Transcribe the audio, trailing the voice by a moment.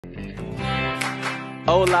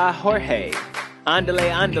Hola Jorge, andale,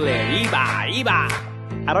 andale, iba, iba.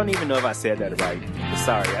 I don't even know if I said that right.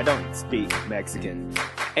 Sorry, I don't speak Mexican.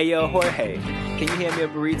 Hey yo, Jorge, can you hand me a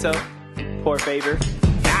burrito? Por favor.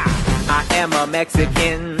 I am a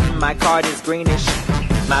Mexican, my card is greenish.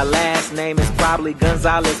 My last name is probably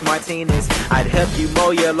Gonzalez Martinez. I'd help you mow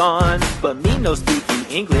your lawn, but me no speaking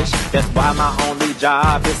English. That's why my only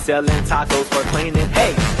job is selling tacos for cleaning.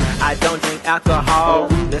 Hey, I don't drink alcohol,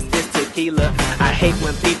 this is tequila. I hate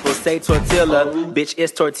when people say tortilla, bitch,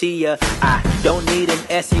 it's tortilla. I don't need an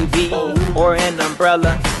SUV or an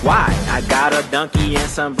umbrella. Why? I got a donkey and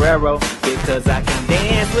sombrero, because I can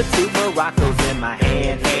dance with two maracas in my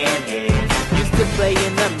hand. Used to play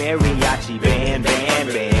in the mariachi band.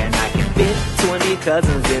 I can fit 20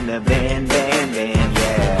 cousins in the van,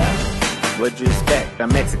 yeah. What'd you expect? I'm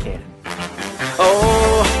Mexican.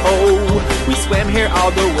 Oh, we swam here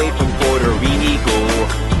all the way from Puerto Rico.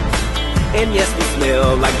 And yes, we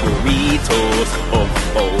smell like burritos.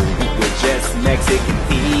 We're just Mexican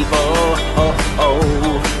people.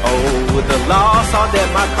 The law saw that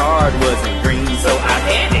my card wasn't green, so I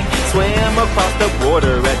panicked. Swam across the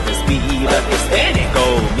border at the speed of Hispanic.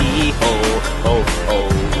 Oh, mijo,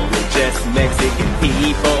 we're just Mexican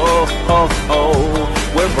people.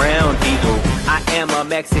 We're brown people. I am a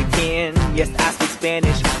Mexican, yes, I speak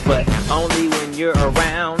Spanish, but only when you're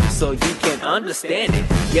around, so you can understand it.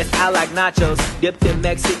 Yes, I like nachos, dipped in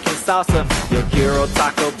Mexican salsa. Yo quiero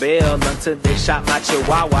Taco Bell until they shot my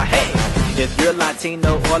chihuahua. Hey, if you're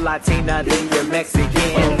Latino or Latina, then you're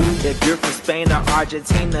Mexican. If you're from Spain or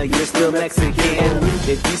Argentina, you're still Mexican.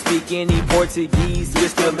 If you speak any Portuguese, you're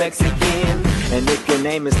still Mexican. And if your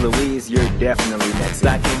name is Luis, you're definitely Mexican.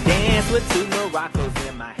 I can dance with two maracas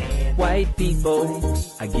in my hand. White people,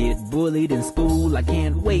 I get bullied in school. I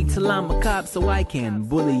can't wait till I'm a cop so I can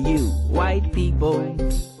bully you. White people.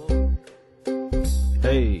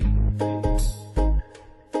 Hey.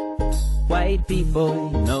 White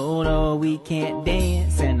people, no, we can't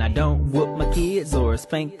dance. And I don't whoop my kids or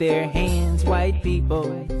spank their hands. White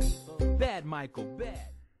people. Bad Michael, bad.